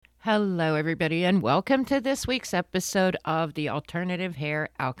Hello, everybody, and welcome to this week's episode of The Alternative Hair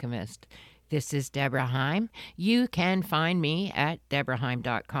Alchemist. This is Deborah Heim. You can find me at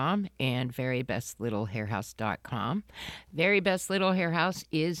deborahheim.com and verybestlittlehairhouse.com. Very Best Little Hair House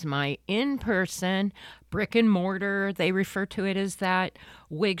is my in-person brick and mortar, they refer to it as that,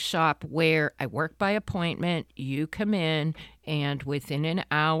 wig shop where I work by appointment. You come in, and within an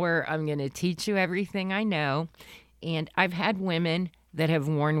hour, I'm going to teach you everything I know. And I've had women that have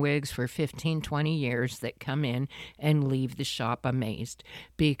worn wigs for 15, 20 years that come in and leave the shop amazed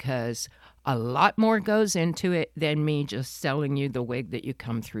because a lot more goes into it than me just selling you the wig that you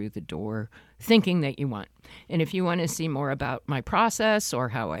come through the door thinking that you want. And if you want to see more about my process or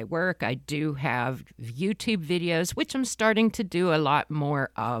how I work, I do have YouTube videos, which I'm starting to do a lot more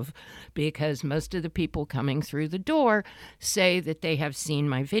of because most of the people coming through the door say that they have seen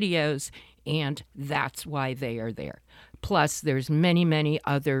my videos and that's why they are there. Plus, there's many, many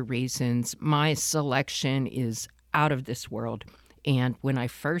other reasons. My selection is out of this world. And when I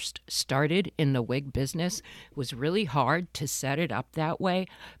first started in the wig business, it was really hard to set it up that way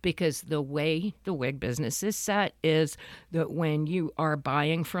because the way the wig business is set is that when you are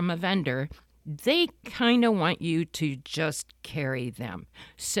buying from a vendor, they kind of want you to just carry them.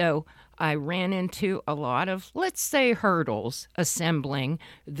 So I ran into a lot of, let's say, hurdles assembling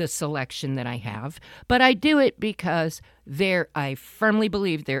the selection that I have. But I do it because I firmly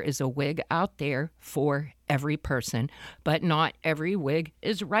believe there is a wig out there for every person, but not every wig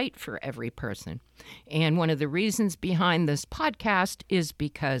is right for every person. And one of the reasons behind this podcast is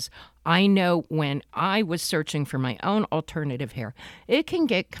because I know when I was searching for my own alternative hair, it can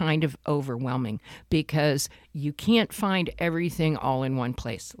get kind of overwhelming because you can't find everything all in one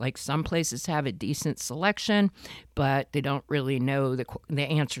place. Like some places have a decent selection, but they don't really know the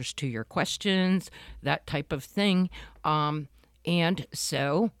answers to your questions, that type of thing. And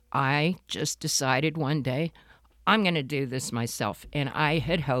so I just decided one day, I'm going to do this myself. And I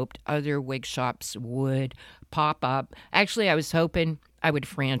had hoped other wig shops would pop up. Actually, I was hoping I would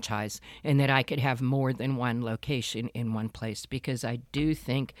franchise and that I could have more than one location in one place because I do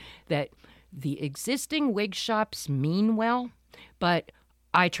think that the existing wig shops mean well, but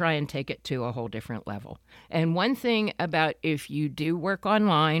I try and take it to a whole different level. And one thing about if you do work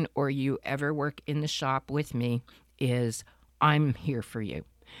online or you ever work in the shop with me is I'm here for you.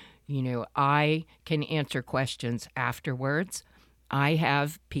 You know, I can answer questions afterwards. I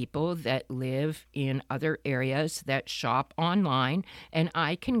have people that live in other areas that shop online, and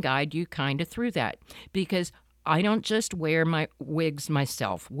I can guide you kind of through that because I don't just wear my wigs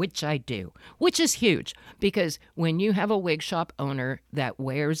myself, which I do, which is huge because when you have a wig shop owner that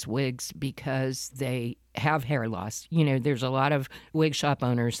wears wigs because they have hair loss, you know, there's a lot of wig shop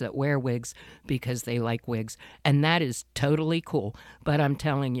owners that wear wigs because they like wigs, and that is totally cool. But I'm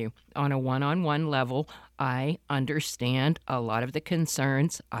telling you, on a one-on-one level, I understand a lot of the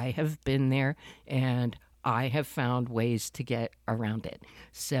concerns. I have been there, and I have found ways to get around it.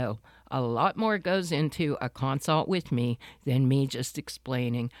 So a lot more goes into a consult with me than me just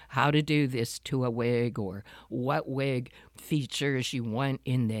explaining how to do this to a wig or what wig features you want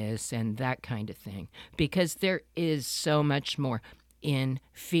in this and that kind of thing. Because there is so much more in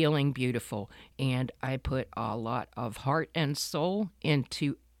feeling beautiful. And I put a lot of heart and soul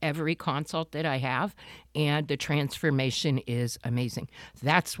into every consult that I have, and the transformation is amazing.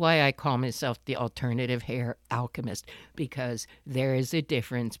 That's why I call myself the Alternative Hair Alchemist, because there is a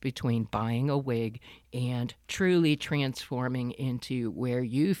difference between buying a wig and truly transforming into where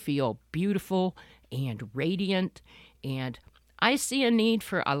you feel beautiful and radiant. And I see a need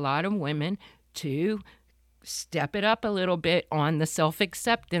for a lot of women to step it up a little bit on the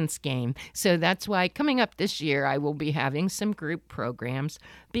self-acceptance game. So that's why coming up this year, I will be having some group programs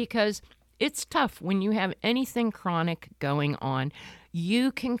because it's tough when you have anything chronic going on.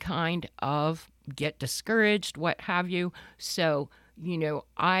 You can kind of get discouraged, what have you. So, you know,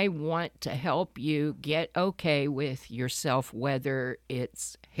 I want to help you get okay with yourself, whether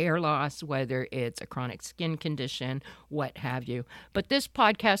it's hair loss, whether it's a chronic skin condition, what have you. But this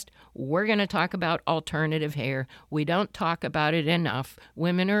podcast, we're going to talk about alternative hair. We don't talk about it enough.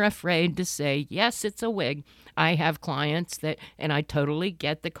 Women are afraid to say, yes, it's a wig. I have clients that, and I totally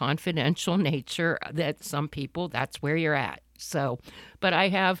get the confidential nature that some people, that's where you're at. So, but I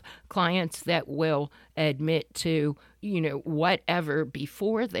have clients that will admit to, you know, whatever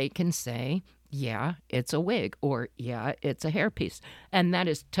before they can say, yeah, it's a wig or yeah, it's a hairpiece. And that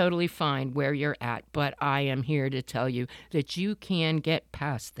is totally fine where you're at. But I am here to tell you that you can get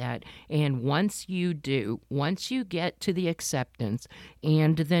past that. And once you do, once you get to the acceptance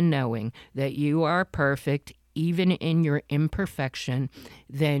and the knowing that you are perfect even in your imperfection,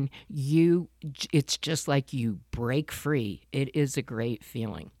 then it's just like you break free. It is a great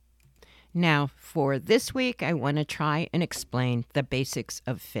feeling. Now, for this week, I want to try and explain the basics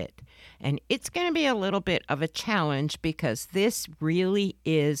of fit. And it's going to be a little bit of a challenge because this really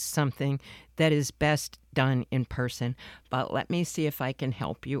is something that is best done in person. But let me see if I can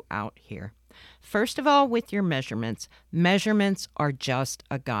help you out here. First of all, with your measurements are just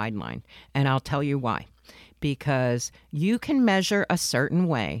a guideline. And I'll tell you why. Because you can measure a certain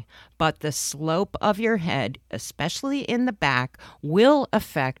way, but the slope of your head, especially in the back, will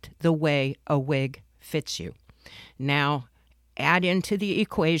affect the way a wig fits you. Now, add into the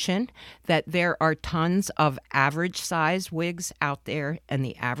equation that there are tons of average size wigs out there, and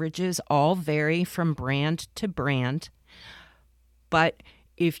the averages all vary from brand to brand. But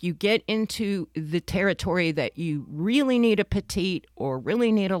if you get into the territory that you really need a petite or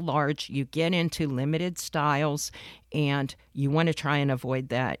really need a large, you get into limited styles, and you want to try and avoid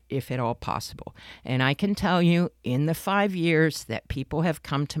that if at all possible. And I can tell you, in the 5 years that people have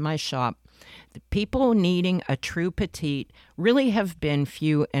come to my shop, the people needing a true petite really have been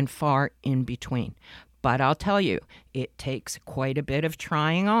few and far in between. But I'll tell you, it takes quite a bit of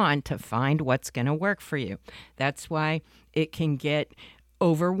trying on to find what's going to work for you. That's why it can get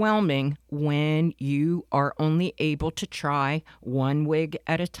overwhelming when you are only able to try one wig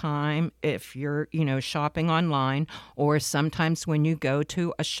at a time if you're, shopping online, or sometimes when you go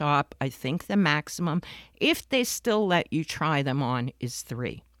to a shop, I think the maximum, if they still let you try them on, is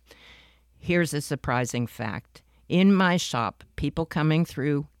 3. Here's a surprising fact. In my shop, people coming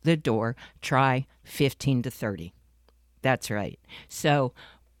through the door try 15 to 30. That's right. So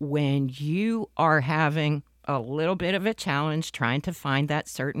when you are having a little bit of a challenge trying to find that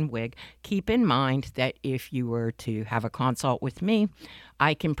certain wig, keep in mind that if you were to have a consult with me,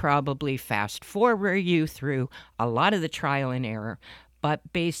 I can probably fast forward you through a lot of the trial and error.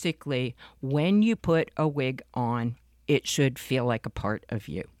 But basically, when you put a wig on, it should feel like a part of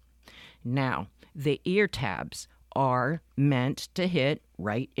you. Now, the ear tabs are meant to hit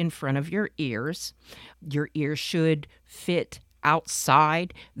right in front of your ears. Your ears should fit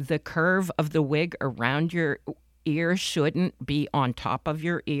outside. The curve of the wig around your ear shouldn't be on top of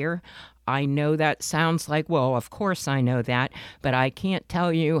your ear. I know that sounds like, well, of course I know that, but I can't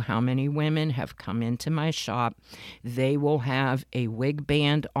tell you how many women have come into my shop. They will have a wig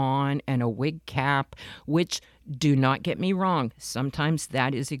band on and a wig cap, which, do not get me wrong, sometimes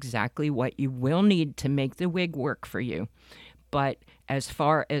that is exactly what you will need to make the wig work for you. But as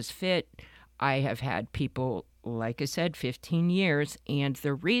far as fit, I have had people, like I said, 15 years. And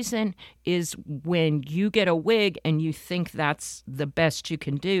the reason is when you get a wig and you think that's the best you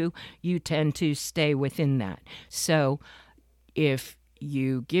can do, you tend to stay within that. So if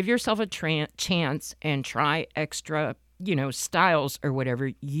you give yourself a chance and try extra, styles or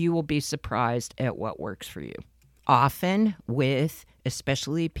whatever, you will be surprised at what works for you. Often with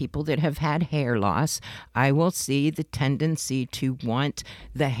especially people that have had hair loss, I will see the tendency to want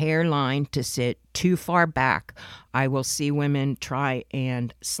the hairline to sit too far back. I will see women try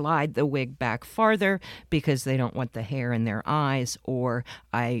and slide the wig back farther because they don't want the hair in their eyes, or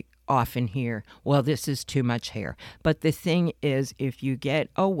I often hear, well, this is too much hair. But the thing is, if you get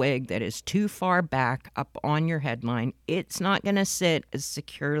a wig that is too far back up on your headline, it's not going to sit as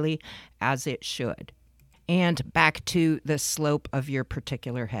securely as it should. And back to the slope of your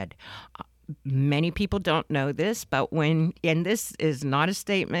particular head. Many people don't know this, but and this is not a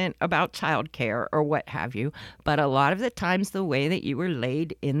statement about childcare or what have you, but a lot of the times the way that you were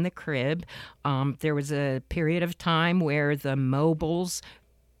laid in the crib, there was a period of time where the mobiles,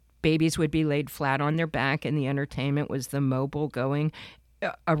 babies would be laid flat on their back, and the entertainment was the mobile going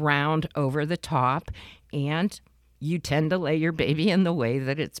around over the top, and you tend to lay your baby in the way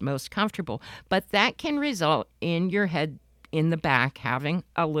that it's most comfortable. But that can result in your head in the back having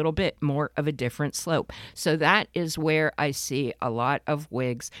a little bit more of a different slope. So that is where I see a lot of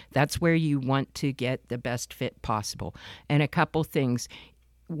wigs. That's where you want to get the best fit possible. And a couple things.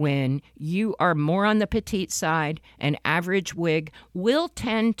 When you are more on the petite side, an average wig will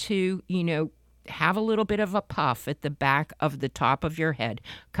tend to, have a little bit of a puff at the back of the top of your head.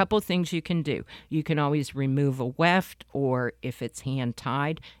 A couple things you can do. You can always remove a weft, or if it's hand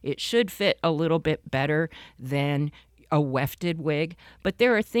tied, it should fit a little bit better than a wefted wig. But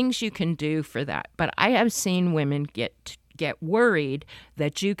there are things you can do for that. But I have seen women get worried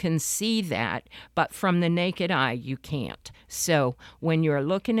that you can see that, but from the naked eye, you can't. So when you're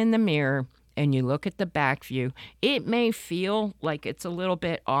looking in the mirror and you look at the back view, it may feel like it's a little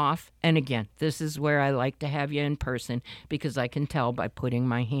bit off. And again, this is where I like to have you in person because I can tell by putting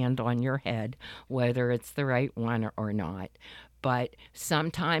my hand on your head whether it's the right one or not. But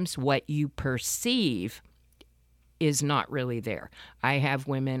sometimes what you perceive is not really there. I have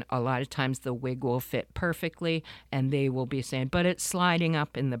women, a lot of times the wig will fit perfectly and they will be saying, but it's sliding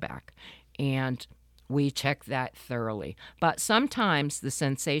up in the back. And we check that thoroughly. But sometimes the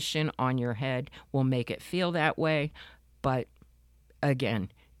sensation on your head will make it feel that way. But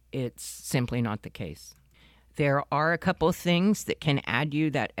again, it's simply not the case. There are a couple of things that can add you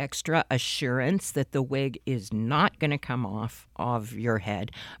that extra assurance that the wig is not going to come off of your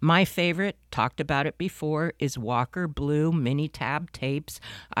head. My favorite, talked about it before, is Walker Blue mini tab tapes.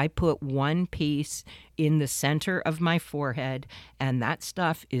 I put one piece in the center of my forehead, and that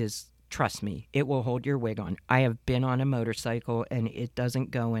stuff is, trust me, it will hold your wig on. I have been on a motorcycle and it doesn't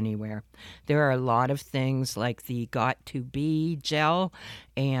go anywhere. There are a lot of things like the Got2b gel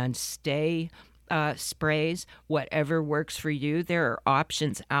and Stay sprays, whatever works for you. There are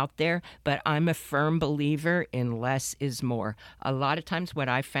options out there, but I'm a firm believer in less is more. A lot of times what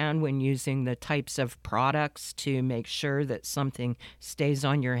I found when using the types of products to make sure that something stays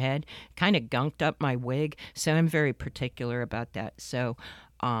on your head kind of gunked up my wig, so I'm very particular about that. So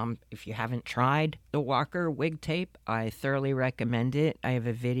if you haven't tried the Walker wig tape, I thoroughly recommend it. I have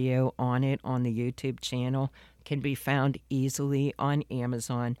a video on it on the YouTube channel. It can be found easily on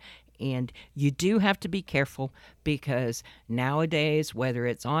Amazon. And you do have to be careful because nowadays, whether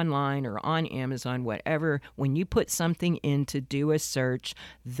it's online or on Amazon, whatever, when you put something in to do a search,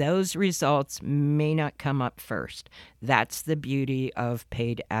 those results may not come up first. That's the beauty of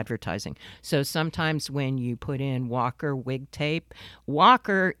paid advertising. So sometimes when you put in Walker wig tape,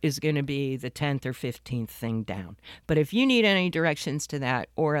 Walker is going to be the 10th or 15th thing down. But if you need any directions to that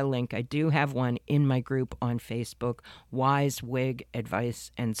or a link, I do have one in my group on Facebook, Wise Wig Advice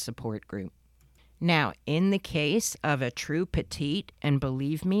and Support Group. Now, in the case of a true petite, and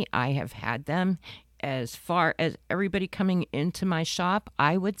believe me, I have had them, as far as everybody coming into my shop,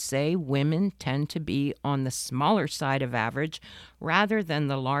 I would say women tend to be on the smaller side of average rather than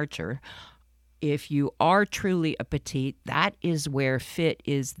the larger. If you are truly a petite, that is where fit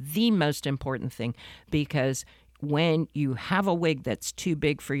is the most important thing, because when you have a wig that's too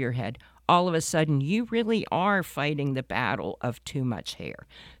big for your head, all of a sudden you really are fighting the battle of too much hair.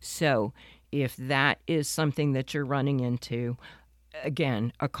 So if that is something that you're running into,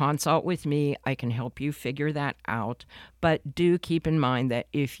 again, a consult with me, I can help you figure that out. But do keep in mind that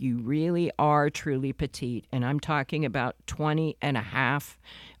if you really are truly petite, and I'm talking about 20 and a half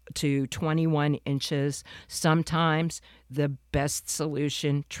to 21 inches, sometimes the best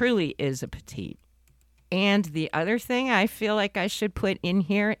solution truly is a petite. And the other thing I feel like I should put in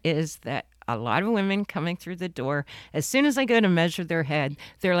here is that a lot of women coming through the door, as soon as I go to measure their head,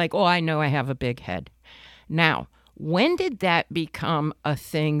 they're like, oh, I know I have a big head. Now, when did that become a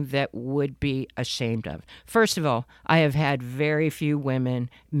thing that would be ashamed of? First of all, I have had very few women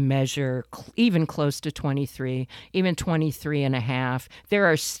measure even close to 23, even 23 and a half. There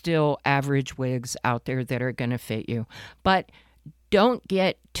are still average wigs out there that are going to fit you. But don't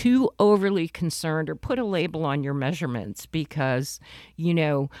get too overly concerned or put a label on your measurements because,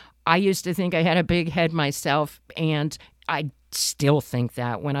 I used to think I had a big head myself, and I still think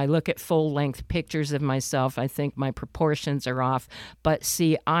that. When I look at full-length pictures of myself, I think my proportions are off. But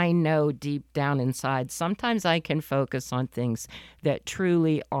see, I know deep down inside, sometimes I can focus on things that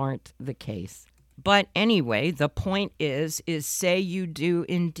truly aren't the case. But anyway, the point is say you do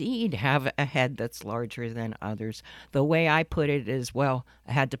indeed have a head that's larger than others. The way I put it is, well,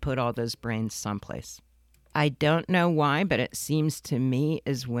 I had to put all those brains someplace. I don't know why, but it seems to me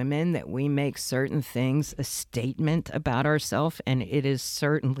as women that we make certain things a statement about ourselves, and it is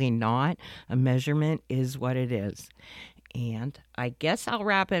certainly not. A measurement is what it is. And I guess I'll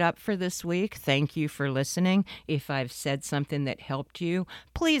wrap it up for this week. Thank you for listening. If I've said something that helped you,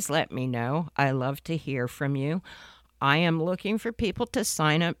 please let me know. I love to hear from you. I am looking for people to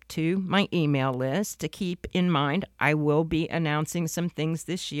sign up to my email list. To keep in mind, I will be announcing some things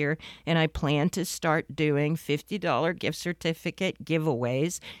this year, and I plan to start doing $50 gift certificate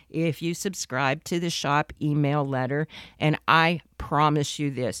giveaways if you subscribe to the shop email letter. And I promise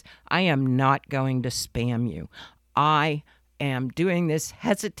you this, I am not going to spam you. I am doing this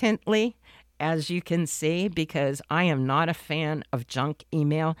hesitantly, as you can see, because I am not a fan of junk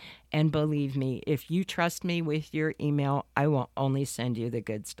email. And believe me, if you trust me with your email, I will only send you the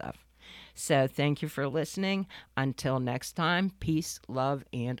good stuff. So thank you for listening. Until next time, peace, love,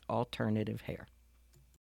 and alternative hair.